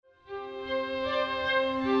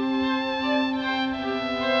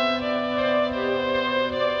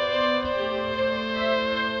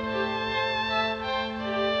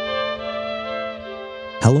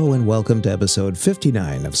Hello and welcome to episode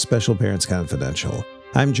 59 of Special Parents Confidential.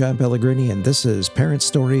 I'm John Pellegrini and this is Parent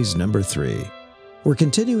Stories number 3. We're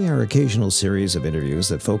continuing our occasional series of interviews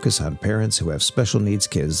that focus on parents who have special needs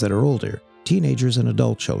kids that are older, teenagers and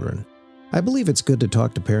adult children. I believe it's good to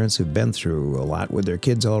talk to parents who've been through a lot with their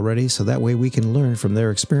kids already so that way we can learn from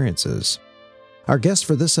their experiences. Our guest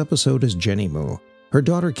for this episode is Jenny Moo. Her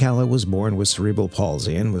daughter Calla was born with cerebral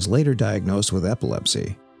palsy and was later diagnosed with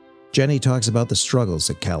epilepsy. Jenny talks about the struggles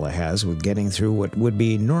that Calla has with getting through what would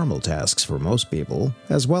be normal tasks for most people,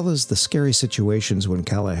 as well as the scary situations when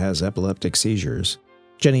Calla has epileptic seizures.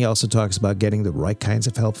 Jenny also talks about getting the right kinds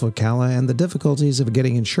of help for Calla and the difficulties of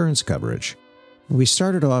getting insurance coverage. We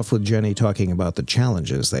started off with Jenny talking about the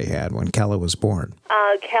challenges they had when Calla was born.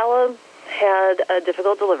 Calla had a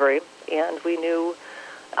difficult delivery, and we knew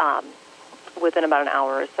within about an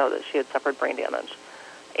hour or so that she had suffered brain damage.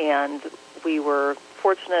 And we were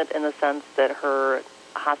fortunate in the sense that her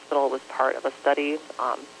hospital was part of a study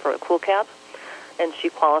for a cool cap, and she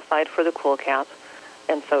qualified for the cool cap,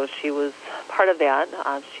 and so she was part of that.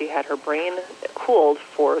 She had her brain cooled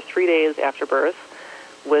for 3 days after birth,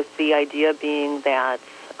 with the idea being that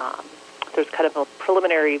there's kind of a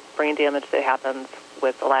preliminary brain damage that happens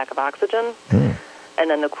with the lack of oxygen, and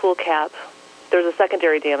then the cool cap, there's a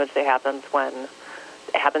secondary damage that happens when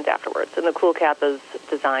it happens afterwards, and the cool cap is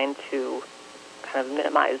designed to kind of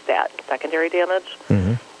minimize that secondary damage.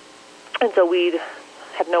 And so we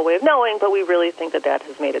have no way of knowing, but we really think that that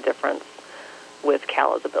has made a difference with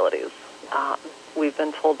Calla's abilities. We've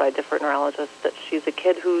been told by different neurologists that she's a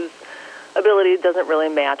kid whose ability doesn't really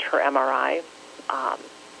match her MRI.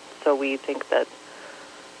 So we think that,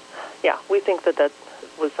 that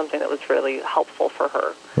was something that was really helpful for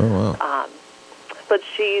her. Oh, wow. But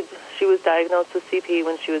she was diagnosed with CP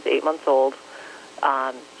when she was 8 months old.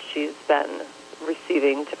 She's been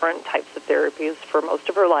receiving different types of therapies for most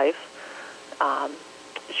of her life.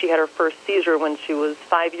 She had her first seizure when she was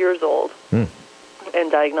 5 years old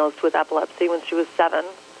and diagnosed with epilepsy when she was 7,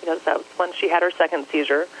 because that was when she had her second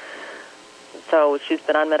seizure. So she's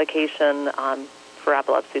been on medication for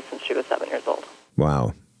epilepsy since she was 7 years old.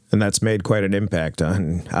 Wow. And that's made quite an impact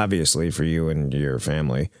on, obviously, for you and your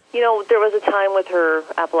family. You know, there was a time with her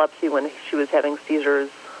epilepsy when she was having seizures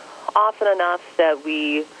often enough that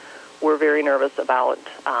we were very nervous about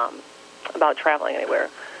traveling anywhere.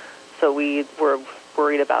 So we were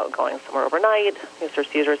worried about going somewhere overnight, because her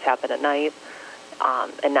seizures happen at night,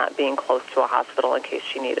 and not being close to a hospital in case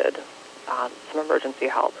she needed some emergency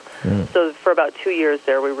help. So for about 2 years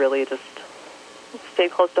there, we really just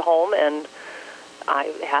stayed close to home, and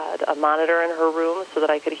I had a monitor in her room so that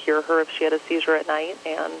I could hear her if she had a seizure at night,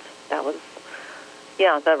 and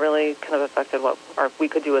that really kind of affected what we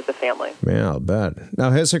could do as a family. Yeah, I'll bet.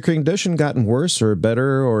 Now, has her condition gotten worse or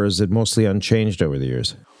better, or is it mostly unchanged over the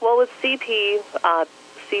years? Well, with CP,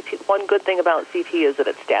 one good thing about CP is that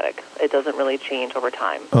it's static. It doesn't really change over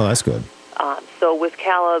time. Oh, that's good. So with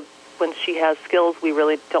Calla, when she has skills, we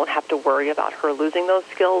really don't have to worry about her losing those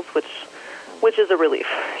skills, which is a relief,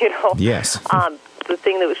 you know? Yes. The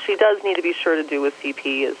thing that she does need to be sure to do with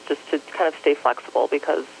CP is just to kind of stay flexible,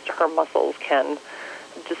 because her muscles can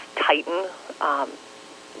just tighten.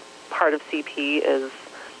 Part of CP is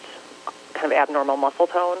kind of abnormal muscle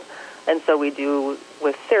tone, and so we do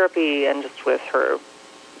with therapy and just with her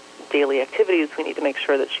daily activities, we need to make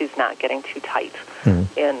sure that she's not getting too tight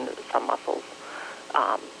in some muscles.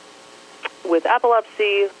 With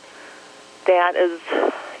epilepsy,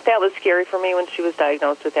 that was scary for me when she was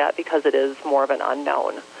diagnosed with that, because it is more of an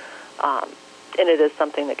unknown, and it is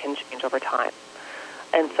something that can change over time.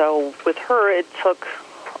 And so with her, it took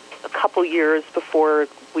a couple years before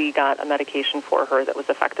we got a medication for her that was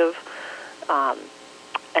effective.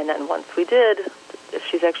 And then once we did,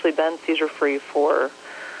 she's actually been seizure-free for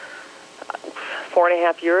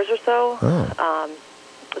 4.5 years or so.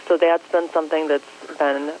 So that's been something that's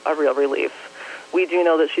been a real relief. We do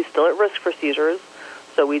know that she's still at risk for seizures,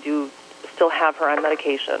 so we do still have her on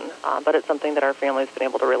medication, but it's something that our family's been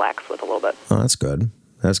able to relax with a little bit. Oh, that's good.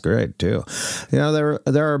 That's great, too. You know,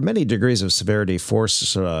 there are many degrees of severity for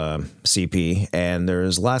CP, and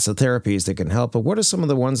there's lots of therapies that can help, but what are some of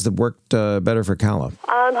the ones that worked better for Calla?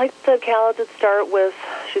 Like I said, Calla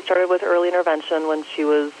she started with early intervention when she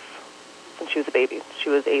was a baby. She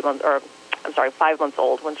was 5 months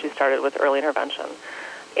old when she started with early intervention.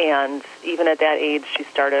 And even at that age, she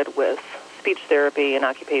started with speech therapy and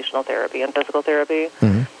occupational therapy and physical therapy.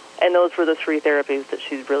 And those were the 3 therapies that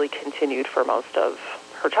she really continued for most of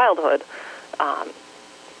her childhood,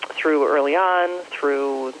 through early on,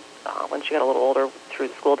 through when she got a little older, through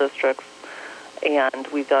the school districts. And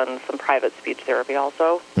we've done some private speech therapy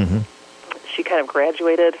also. She kind of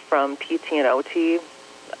graduated from PT and OT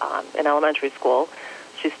in elementary school.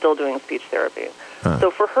 She's still doing speech therapy. So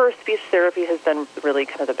for her, speech therapy has been really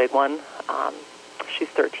kind of the big one. She's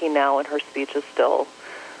 13 now, and her speech is still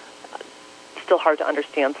hard to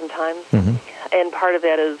understand sometimes. And part of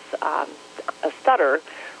that is a stutter,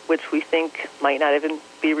 which we think might not even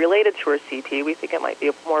be related to her CP. We think it might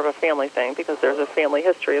be more of a family thing because there's a family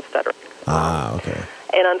history of stuttering. Okay.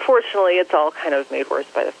 And unfortunately, it's all kind of made worse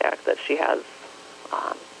by the fact that she has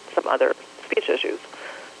some other speech issues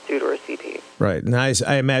due to her CP. Right. And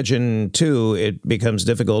I imagine, too, it becomes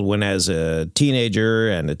difficult when, as a teenager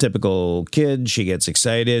and a typical kid, she gets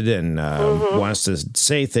excited and wants to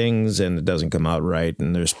say things and it doesn't come out right.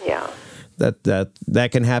 And there's that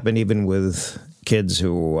can happen even with kids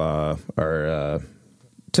who are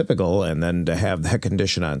typical, and then to have that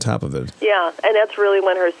condition on top of it. Yeah, and that's really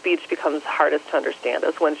when her speech becomes hardest to understand,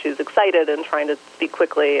 is when she's excited and trying to speak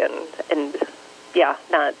quickly and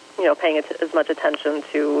not, paying as much attention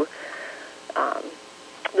to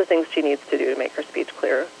the things she needs to do to make her speech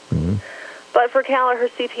clear. But for Calla, her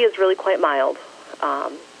CP is really quite mild.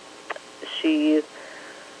 She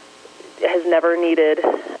has never needed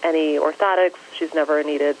any orthotics. She's never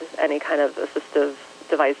needed any kind of assistive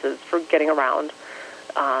devices for getting around.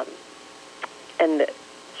 And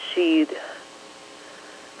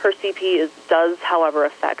her CP does, however,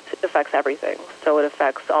 affects everything. So it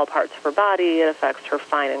affects all parts of her body. It affects her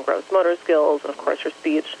fine and gross motor skills, and of course her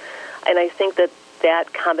speech. And I think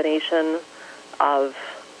that combination of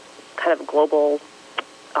kind of global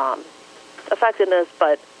effectiveness,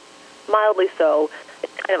 but mildly so, is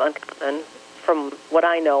kind of uncommon from what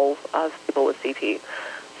I know of people with CP.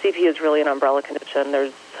 CP is really an umbrella condition.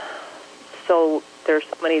 There's so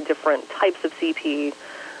many different types of CP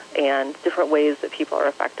and different ways that people are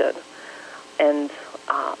affected. And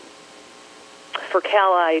for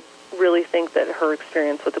Calla, I really think that her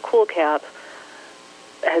experience with the Cool Cap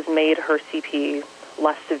has made her CP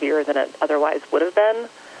less severe than it otherwise would have been.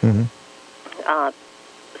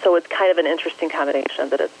 So it's kind of an interesting combination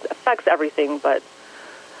that it affects everything, but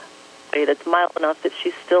it's mild enough that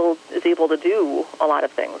she still is able to do a lot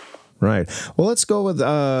of things. Right. Well, let's go with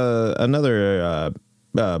another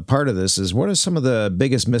part of this is, what are some of the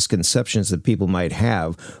biggest misconceptions that people might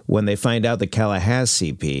have when they find out that Calla has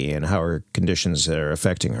CP and how her conditions are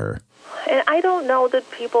affecting her? And I don't know that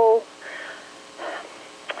people...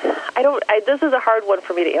 this is a hard one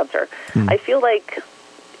for me to answer. I feel like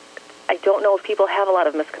I don't know if people have a lot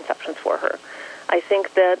of misconceptions for her. I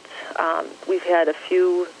think that we've had a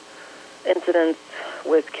few incidents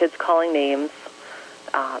with kids calling names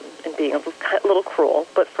and being a little cruel,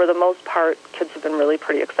 but for the most part, kids have been really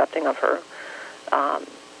pretty accepting of her.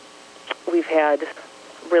 We've had,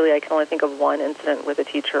 really, I can only think of one incident with a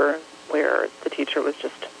teacher where the teacher was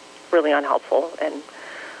just really unhelpful and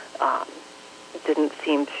didn't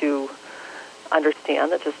seem to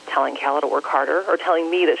understand that just telling Calla to work harder or telling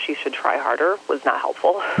me that she should try harder was not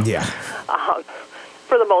helpful. Yeah.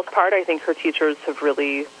 For the most part, I think her teachers have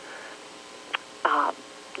really...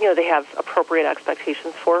 they have appropriate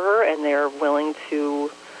expectations for her, and they're willing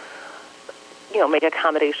to, make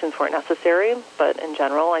accommodations where necessary. But in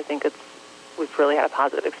general, I think we've really had a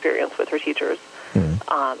positive experience with her teachers. And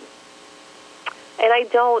I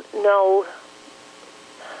don't know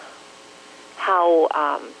how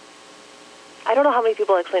many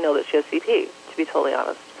people actually know that she has CP, to be totally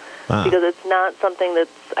honest, because it's not something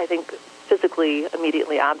that's, I think, physically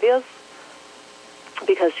immediately obvious.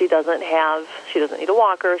 Because she doesn't need a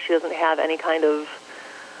walker, she doesn't have any kind of,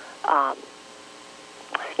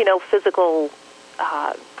 physical,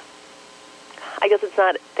 I guess it's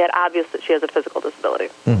not that obvious that she has a physical disability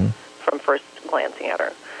from first glancing at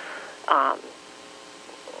her.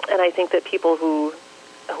 And I think that people who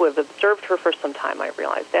have observed her for some time might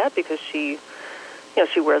realize that, because she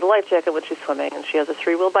wears a life jacket when she's swimming, and she has a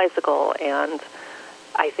 3-wheel bicycle, and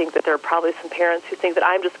I think that there are probably some parents who think that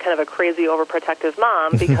I'm just kind of a crazy, overprotective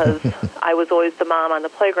mom because I was always the mom on the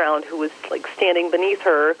playground who was like standing beneath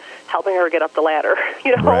her, helping her get up the ladder,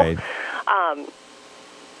 Right.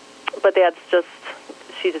 But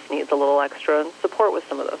she just needs a little extra support with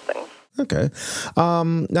some of those things. Okay.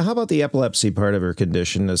 Now, how about the epilepsy part of her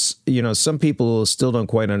condition? Some people still don't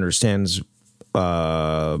quite understand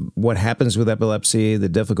what happens with epilepsy, the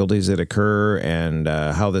difficulties that occur, and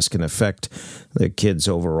how this can affect the kids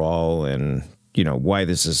overall, and why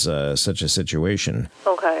this is such a situation.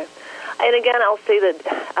 Okay. And again, I'll say that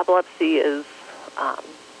epilepsy has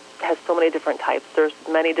so many different types. There's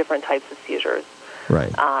many different types of seizures.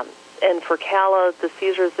 Right. And for Calla, the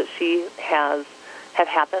seizures that she has have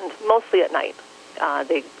happened mostly at night.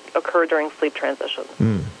 They occur during sleep transitions.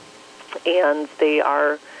 and they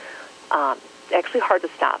are actually hard to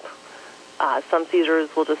stop. Some seizures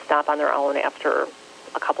will just stop on their own after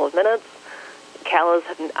a couple of minutes. Calla's,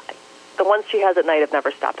 the ones she has at night have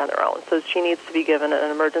never stopped on their own, so she needs to be given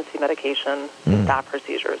an emergency medication to stop her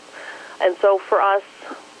seizures. And so for us,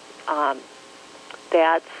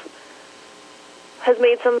 that has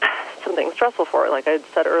made some things stressful for her. Like I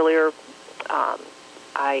said earlier,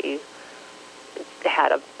 I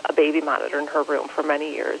had a baby monitor in her room for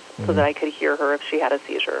many years so that I could hear her if she had a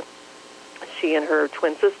seizure. She and her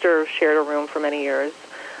twin sister shared a room for many years,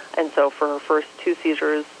 and so for her first 2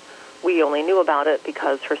 seizures, we only knew about it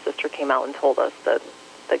because her sister came out and told us that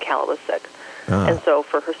Calla was sick. And so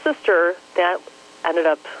for her sister, that ended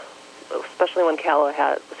up, especially when Calla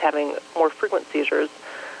was having more frequent seizures,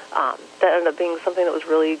 that ended up being something that was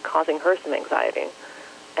really causing her some anxiety.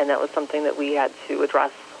 And that was something that we had to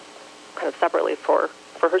address kind of separately for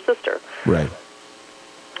her sister. Right.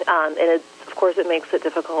 And of course, it makes it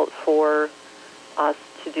difficult for us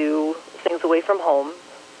to do things away from home.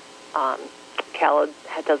 Calla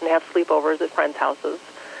doesn't have sleepovers at friends' houses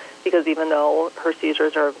because even though her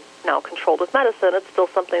seizures are now controlled with medicine, it's still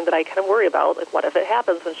something that I kind of worry about. Like, what if it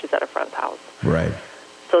happens when she's at a friend's house? Right.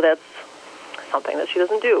 So that's something that she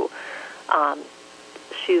doesn't do.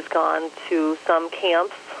 She's gone to some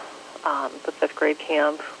camps, the 5th grade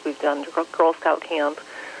camp. We've done Girl Scout camp,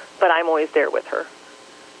 but I'm always there with her.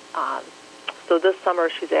 So this summer,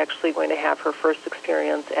 she's actually going to have her first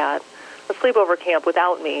experience at a sleepover camp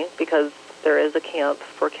without me because there is a camp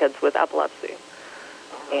for kids with epilepsy.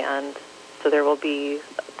 And so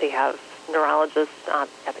they have neurologists at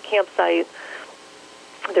the campsite.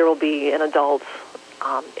 There will be an adult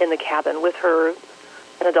in the cabin with her,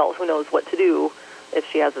 an adult who knows what to do if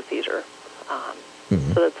she has a seizure.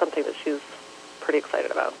 So that's something that she's pretty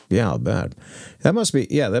excited about. Yeah, I'll bet. That must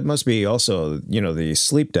be also, the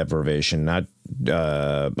sleep deprivation, not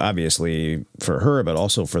obviously for her, but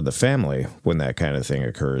also for the family when that kind of thing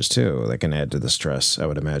occurs too. That can add to the stress, I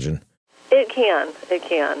would imagine. It can.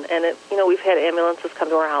 And we've had ambulances come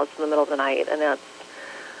to our house in the middle of the night, and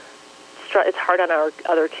it's hard on our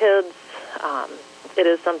other kids. It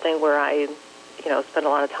is something where I, spend a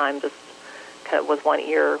lot of time just kind of with one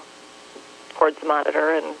ear towards the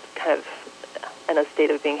monitor and kind of in a state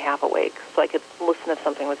of being half awake, so I could listen if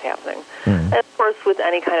something was happening. And of course, with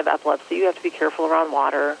any kind of epilepsy, you have to be careful around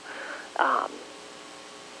water.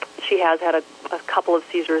 She has had a couple of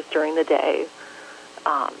seizures during the day.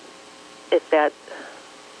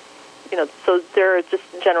 So there are just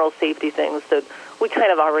general safety things that we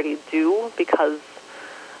kind of already do because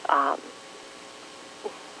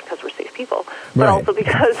we're safe people, but also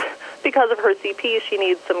because of her CP, she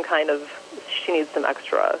needs some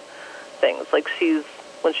extra things. Like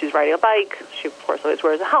when she's riding a bike, she of course always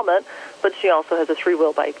wears a helmet, but she also has a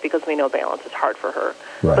 3-wheel bike because we know balance is hard for her.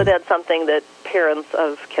 Right. But that's something that parents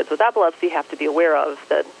of kids with epilepsy have to be aware of,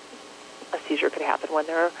 that a seizure could happen when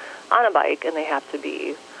they're on a bike, and they have to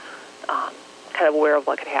be kind of aware of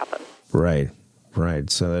what could happen. Right.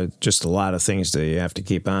 So just a lot of things that you have to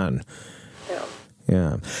keep on.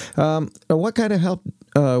 Yeah. What kind of help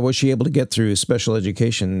was she able to get through special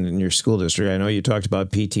education in your school district? I know you talked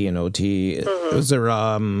about PT and OT. Mm-hmm. Was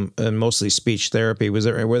there mostly speech therapy?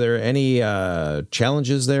 Were there any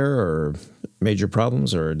challenges there or major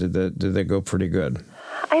problems, or did they go pretty good?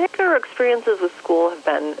 I think our experiences with school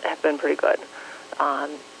have been pretty good.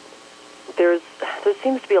 There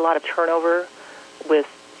seems to be a lot of turnover with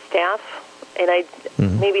staff, and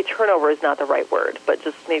maybe turnover is not the right word, but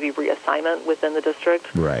just maybe reassignment within the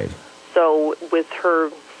district. Right. So with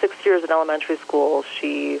her 6 years in elementary school,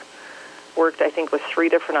 she worked, I think, with 3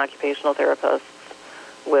 different occupational therapists,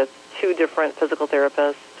 with 2 different physical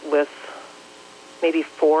therapists, with maybe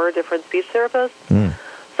 4 different speech therapists.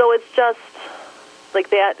 So it's just like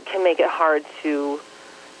that can make it hard to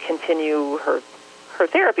continue her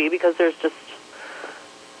therapy because there's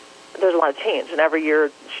a lot of change, and every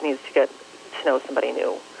year she needs to get to know somebody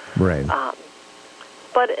new. Right.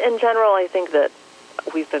 But in general, I think that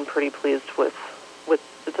we've been pretty pleased with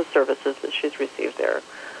the services that she's received there.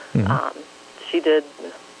 Mm-hmm. She did,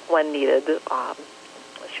 when needed.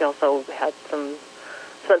 She also had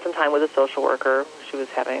spent some time with a social worker. She was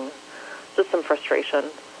having just some frustration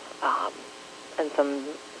and some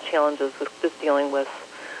challenges with just dealing with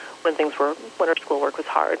when her schoolwork was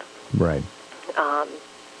hard. Right.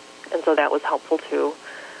 And so that was helpful too.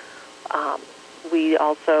 We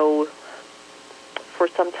also, for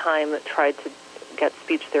some time, tried to get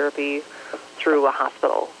speech therapy through a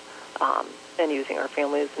hospital and using our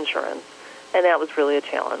family's insurance, and that was really a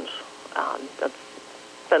challenge. That's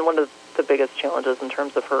been one of the biggest challenges in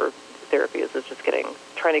terms of her therapies is just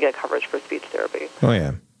trying to get coverage for speech therapy. Oh,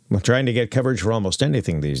 yeah. Well, trying to get coverage for almost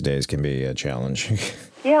anything these days can be a challenge.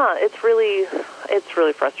 Yeah, it's really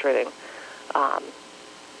frustrating.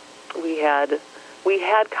 We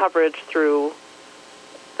had coverage through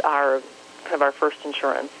our first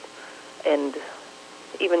insurance, and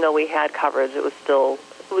even though we had coverage, it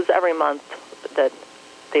was every month that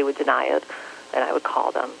they would deny it, and I would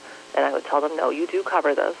call them, and I would tell them, no, you do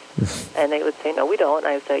cover this. And they would say, no, we don't. And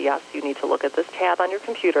I would say, yes, you need to look at this tab on your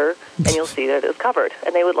computer, and you'll see that it is covered.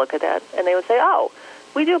 And they would look at that, and they would say, oh,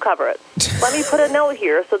 we do cover it. Let me put a note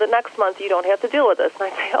here so that next month you don't have to deal with this. And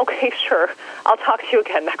I'd say, okay, sure. I'll talk to you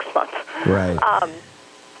again next month. Right.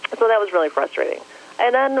 So that was really frustrating.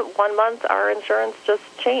 And then one month our insurance just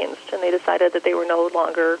changed, and they decided that they would no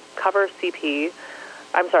longer cover CP.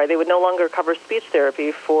 I'm sorry, they would no longer cover speech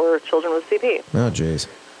therapy for children with CP. Oh, jeez.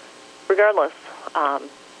 Regardless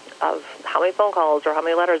of how many phone calls or how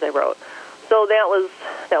many letters I wrote. So that was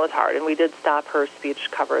hard, and we did stop her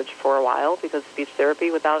speech coverage for a while because speech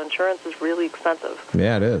therapy without insurance is really expensive.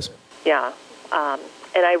 Yeah, it is. Yeah,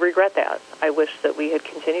 and I regret that. I wish that we had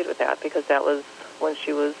continued with that because that was when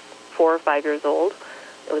she was 4 or 5 years old.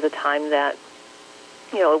 It was a time that,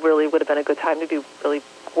 it really would have been a good time to be really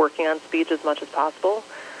working on speech as much as possible,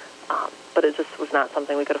 but it just was not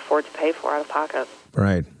something we could afford to pay for out of pocket.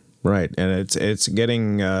 Right. Right, and it's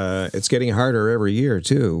getting harder every year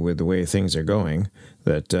too with the way things are going.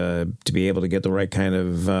 That to be able to get the right kind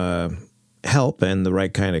of help and the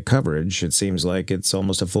right kind of coverage, it seems like it's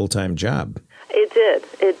almost a full-time job. It did,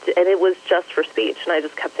 and it was just for speech. And I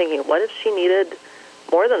just kept thinking, what if she needed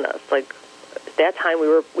more than this? Like at that time,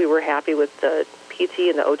 we were happy with the PT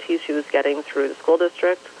and the OT she was getting through the school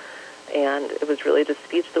district, and it was really just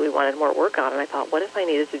speech that we wanted more work on. And I thought, what if I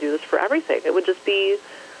needed to do this for everything? It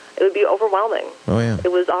would be overwhelming. Oh, yeah.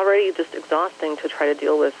 It was already just exhausting to try to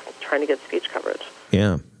deal with trying to get speech coverage.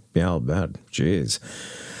 Yeah, I'll bet. Jeez.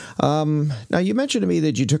 Now, you mentioned to me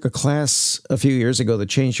that you took a class a few years ago that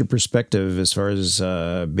changed your perspective as far as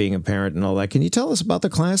being a parent and all that. Can you tell us about the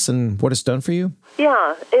class and what it's done for you?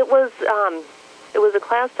 Yeah, it was a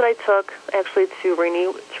class that I took actually to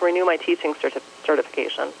renew my teaching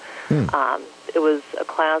certification. It was a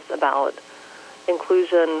class about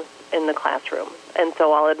inclusion in the classroom. And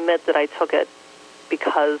so I'll admit that I took it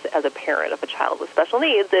because as a parent of a child with special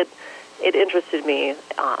needs, it interested me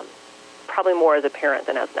probably more as a parent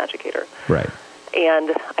than as an educator. Right.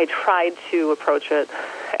 And I tried to approach it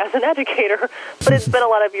as an educator, but it's been a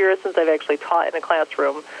lot of years since I've actually taught in a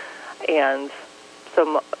classroom. And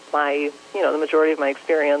so the majority of my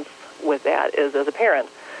experience with that is as a parent.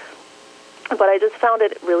 But I just found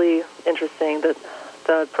it really interesting that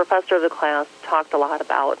the professor of the class talked a lot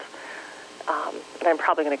about, and I'm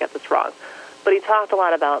probably going to get this wrong, but he talked a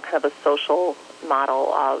lot about kind of a social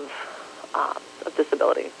model of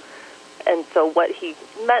disability. And so what he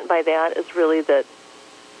meant by that is really that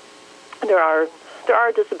there are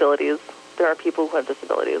disabilities, there are people who have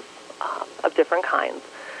disabilities of different kinds,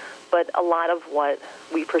 but a lot of what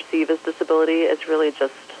we perceive as disability is really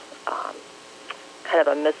just kind of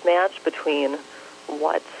a mismatch between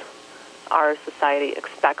what our society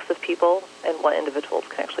expects of people and what individuals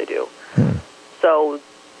can actually do. So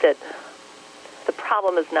that the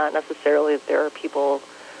problem is not necessarily that there are people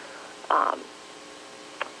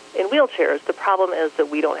in wheelchairs. The problem is that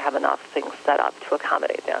we don't have enough things set up to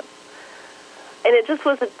accommodate that. And it just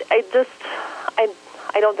was, I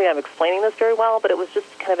don't think I'm explaining this very well, but it was just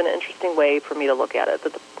kind of an interesting way for me to look at it,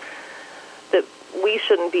 that we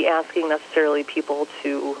shouldn't be asking necessarily people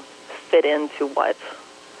to fit into what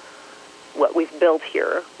we've built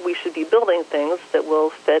here. We should be building things that will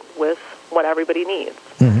fit with what everybody needs.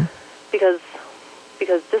 Mm-hmm.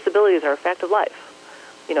 Because disabilities are a fact of life.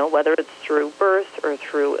 Whether it's through birth or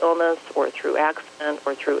through illness or through accident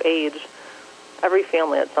or through age, every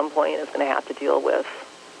family at some point is going to have to deal with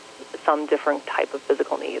some different type of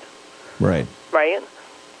physical need. Right. Right?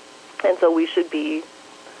 And so we should be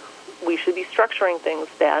structuring things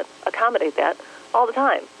that accommodate that all the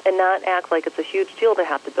time and not act like it's a huge deal to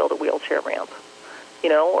have to build a wheelchair ramp,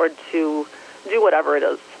 or to do whatever it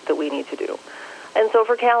is that we need to do. And so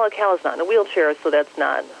for Cal is not in a wheelchair, so that's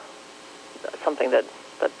not something that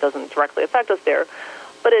doesn't directly affect us there.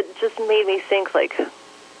 But it just made me think, like,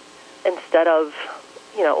 instead of,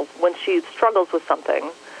 when she struggles with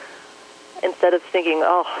something, instead of thinking,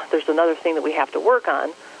 oh, there's another thing that we have to work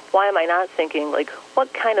on, why am I not thinking, like,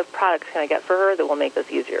 what kind of products can I get for her that will make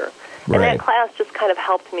this easier? Right. And that class just kind of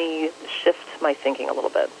helped me shift my thinking a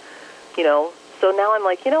little bit, So now I'm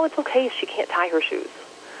like, it's okay if she can't tie her shoes.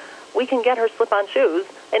 we can get her slip-on shoes,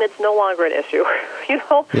 and it's no longer an issue.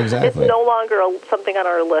 Exactly. It's no longer something on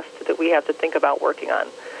our list that we have to think about working on.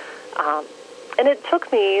 And it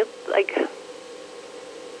took me,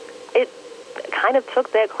 it kind of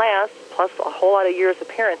took that class, plus a whole lot of years of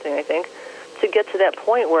parenting, I think, to get to that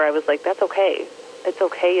point where I was like, that's okay. It's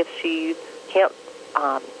okay if she can't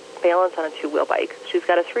balance on a 2-wheel bike. She's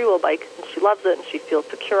got a 3-wheel bike, and she loves it, and she feels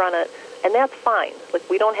secure on it, and that's fine.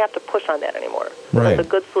 We don't have to push on that anymore. Right. That's a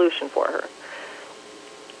good solution for her.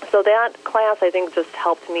 So that class, I think, just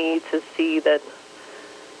helped me to see that,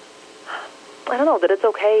 I don't know, that it's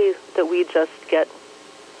okay that we just get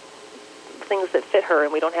things that fit her,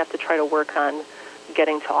 and we don't have to try to work on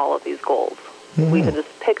getting to all of these goals. Mm-hmm. We can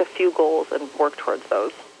just pick a few goals and work towards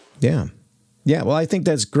those. Yeah. Yeah, well, I think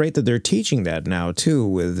that's great that they're teaching that now, too,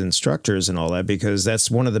 with instructors and all that, because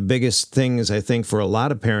that's one of the biggest things, I think, for a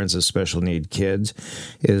lot of parents of special need kids,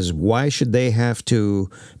 is why should they have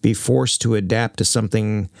to be forced to adapt to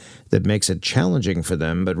something that makes it challenging for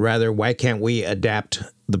them, but rather, why can't we adapt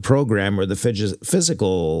the program or the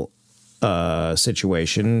physical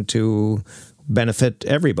situation to benefit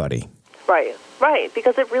everybody? Right,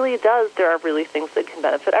 because it really does. There are really things that can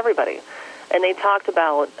benefit everybody. And they talked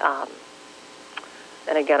about...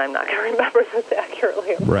 and again, I'm not going to remember this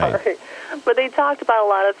accurately, I'm sorry. But they talked about a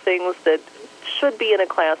lot of things that should be in a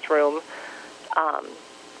classroom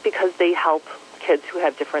because they help kids who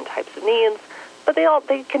have different types of needs, but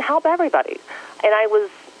they can help everybody. And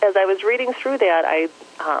as I was reading through that, I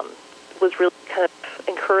was really kind of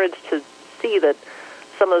encouraged to see that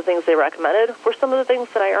some of the things they recommended were some of the things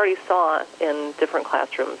that I already saw in different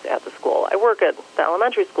classrooms at the school. I work at the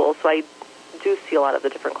elementary school, so I do see a lot of the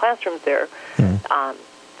different classrooms there.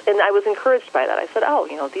 And I was encouraged by that. I said,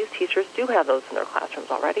 these teachers do have those in their classrooms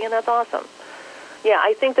already, and that's awesome. Yeah,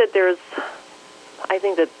 I think that there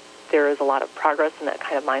is a lot of progress in that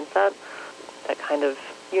kind of mindset, that kind of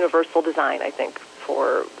universal design, I think,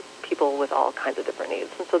 for people with all kinds of different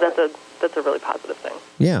needs. And so that's a really positive thing.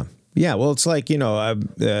 Yeah. Yeah, well, it's like,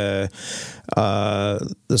 the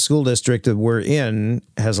school district that we're in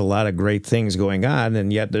has a lot of great things going on,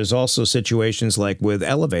 and yet there's also situations like with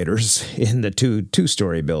elevators in the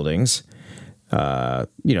two-story buildings. The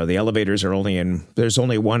elevators are there's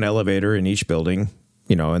only one elevator in each building,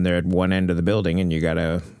 and they're at one end of the building, and you got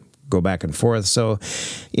to go back and forth. So,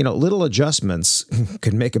 little adjustments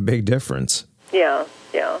can make a big difference. Yeah.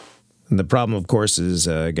 And the problem, of course, is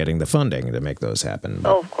getting the funding to make those happen.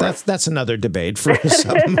 Of course. That's another debate for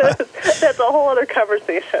some. That's a whole other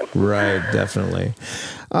conversation. Right, definitely.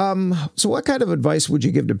 So what kind of advice would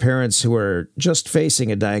you give to parents who are just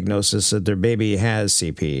facing a diagnosis that their baby has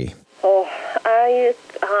CP?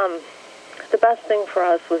 The best thing for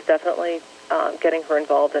us was definitely getting her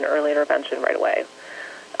involved in early intervention right away.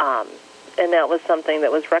 And that was something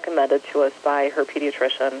that was recommended to us by her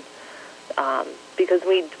pediatrician. Because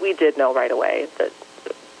we did know right away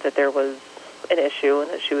that there was an issue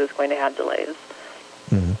and that she was going to have delays.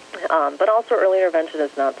 Mm-hmm. But also early intervention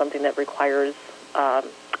is not something that requires a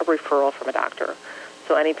referral from a doctor.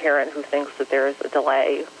 So any parent who thinks that there is a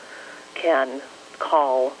delay can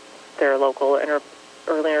call their local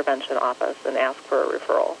early intervention office and ask for a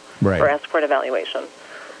referral or ask for an evaluation.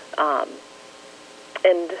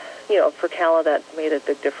 And, for Calla, that made a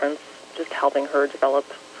big difference, just helping her develop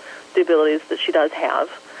the abilities that she does have.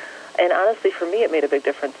 And honestly, for me, it made a big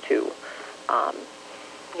difference, too.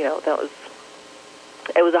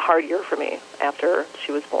 It was a hard year for me after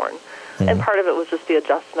she was born. Mm-hmm. And part of it was just the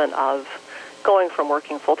adjustment of going from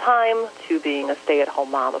working full-time to being a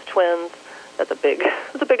stay-at-home mom of twins. That's a big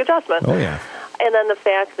adjustment. Oh, yeah. And then the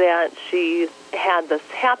fact that she had this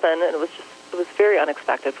happen, and it was very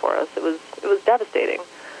unexpected for us. It was devastating.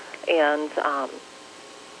 And,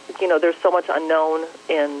 there's so much unknown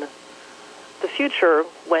in the future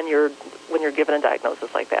when you're given a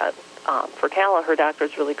diagnosis like that. For Calla, her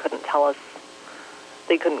doctors really couldn't tell us.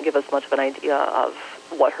 They couldn't give us much of an idea of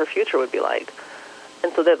what her future would be like,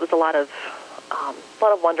 and so there was a lot of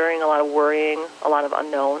wondering, a lot of worrying, a lot of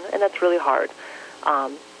unknown, and that's really hard.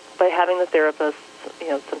 But having the therapists,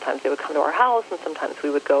 sometimes they would come to our house, and sometimes we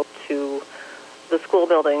would go to the school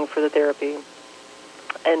building for the therapy,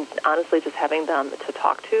 and honestly, just having them to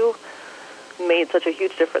talk to made such a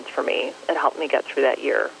huge difference for me. It helped me get through that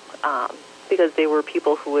year because they were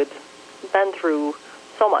people who had been through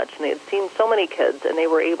so much, and they had seen so many kids, and they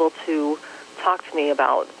were able to talk to me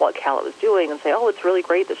about what Calla was doing and say, it's really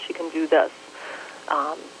great that she can do this.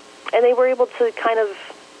 And they were able to kind of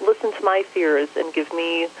listen to my fears and give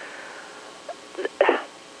me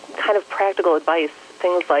kind of practical advice,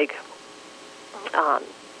 things like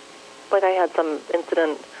I had some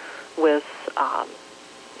incident with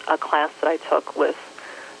a class that I took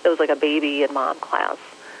it was like a baby and mom class.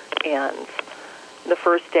 And the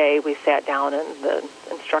first day we sat down and the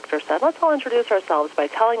instructor said, let's all introduce ourselves by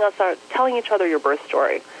telling each other your birth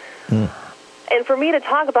story. And for me to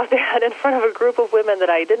talk about that in front of a group of women that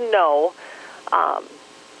I didn't know,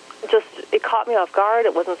 it caught me off guard.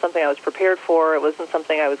 It wasn't something I was prepared for. It wasn't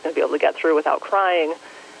something I was going to be able to get through without crying.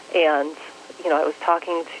 And, I was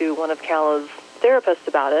talking to one of Cala's therapists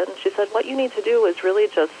about it, and she said, what you need to do is really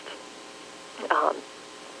just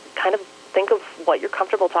kind of think of what you're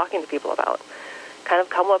comfortable talking to people about. Kind of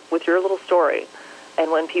come up with your little story.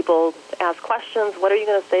 And when people ask questions, what are you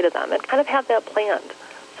going to say to them? And kind of have that planned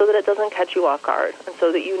so that it doesn't catch you off guard and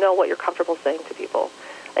so that you know what you're comfortable saying to people.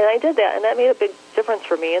 And I did that, and that made a big difference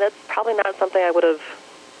for me, and it's probably not something I would have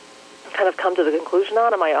kind of come to the conclusion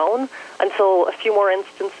on my own until a few more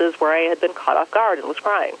instances where I had been caught off guard and was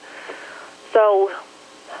crying. So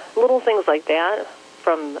little things like that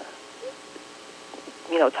from,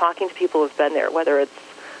 talking to people who've been there, whether it's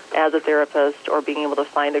as a therapist or being able to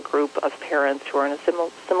find a group of parents who are in a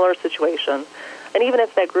similar situation. And even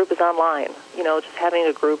if that group is online, just having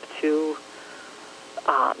a group to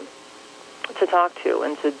talk to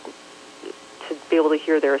and to be able to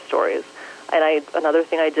hear their stories. And another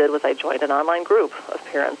thing I did was I joined an online group of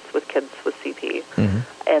parents with kids with CP. Mm-hmm.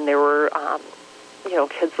 And there were,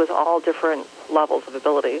 kids with all different levels of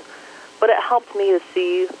ability. But it helped me to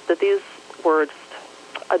see that these were just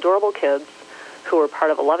adorable kids who were part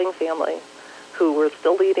of a loving family, who were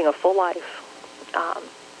still leading a full life.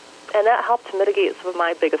 And that helped to mitigate some of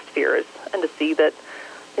my biggest fears and to see that,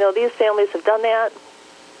 these families have done that,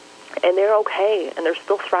 and they're okay, and they're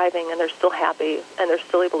still thriving, and they're still happy, and they're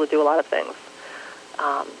still able to do a lot of things,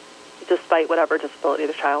 despite whatever disability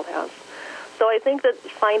the child has. So I think that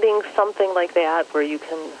finding something like that where you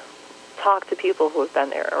can talk to people who have been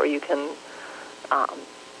there, or you can,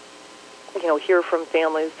 hear from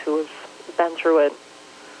families who have been through it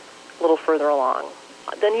a little further along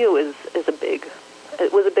than you it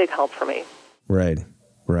was a big help for me. Right.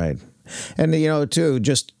 And, too,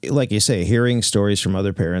 just like you say, hearing stories from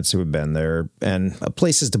other parents who have been there and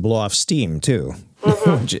places to blow off steam, too,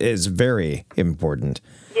 mm-hmm. which is very important.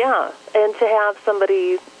 Yeah, and to have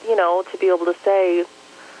somebody, to be able to say,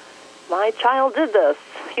 my child did this,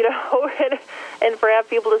 and for have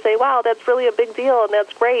people to say, wow, that's really a big deal and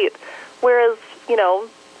that's great. Whereas,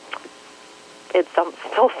 it's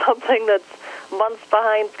still something that's months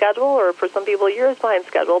behind schedule, or for some people years behind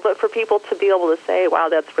schedule, but for people to be able to say, wow,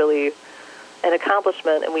 that's really an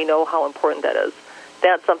accomplishment and we know how important that is,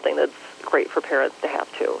 that's something that's great for parents to have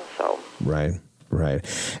too. So Right.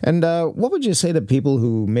 And what would you say to people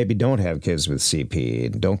who maybe don't have kids with CP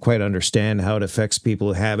and don't quite understand how it affects people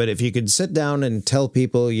who have it? If you could sit down and tell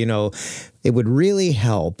people, it would really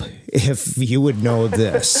help if you would know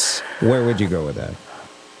this, where would you go with that?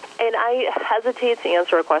 And I hesitate to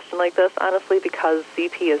answer a question like this, honestly, because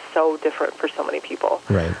CP is so different for so many people.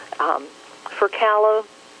 Right. For Cala,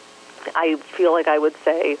 I feel like I would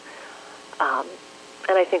say, and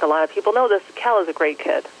I think a lot of people know this, Cala's a great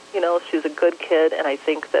kid. She's a good kid, and I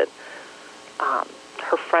think that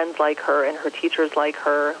her friends like her and her teachers like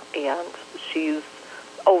her, and she's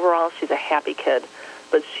a happy kid.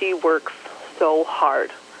 But she works so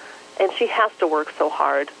hard, and she has to work so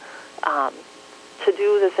hard to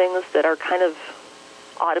do the things that are kind of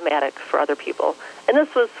automatic for other people. And this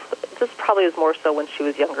probably is more so when she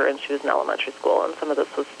was younger and she was in elementary school, and some of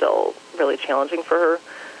this was still really challenging for her.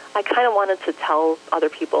 I kind of wanted to tell other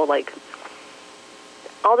people, like,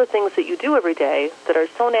 all the things that you do every day that are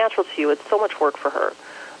so natural to you, it's so much work for her.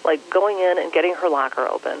 Like going in and getting her locker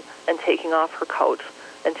open and taking off her coat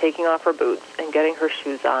and taking off her boots and getting her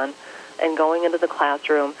shoes on and going into the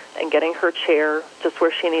classroom and getting her chair just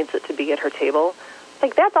where she needs it to be at her table.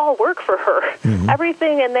 Like, that's all work for her. Mm-hmm.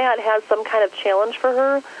 Everything in that has some kind of challenge for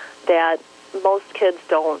her that most kids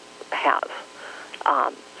don't have.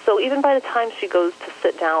 So even by the time she goes to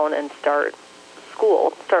sit down and start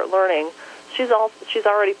learning, she's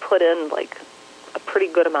already put in, like, a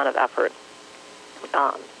pretty good amount of effort.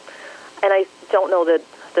 And I don't know that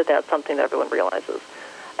that's something that everyone realizes.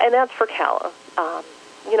 And that's for Cala.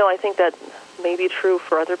 I think that may be true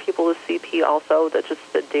for other people with CP also, that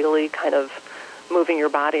just the daily kind of moving your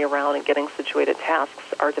body around and getting situated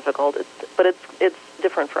tasks are difficult. But it's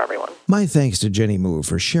different for everyone. My thanks to Jenny Moo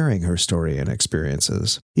for sharing her story and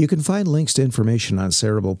experiences. You can find links to information on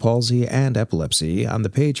cerebral palsy and epilepsy on the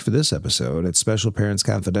page for this episode at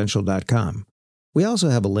specialparentsconfidential.com. We also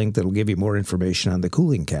have a link that will give you more information on the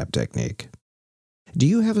cooling cap technique. Do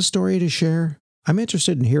you have a story to share? I'm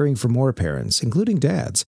interested in hearing from more parents, including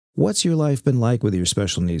dads. What's your life been like with your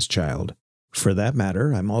special needs child? For that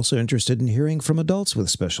matter, I'm also interested in hearing from adults with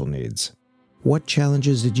special needs. What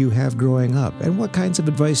challenges did you have growing up, and what kinds of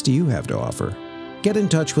advice do you have to offer? Get in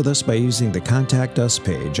touch with us by using the Contact Us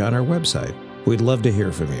page on our website. We'd love to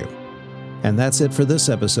hear from you. And that's it for this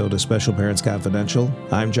episode of Special Parents Confidential.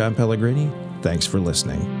 I'm John Pellegrini. Thanks for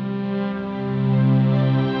listening.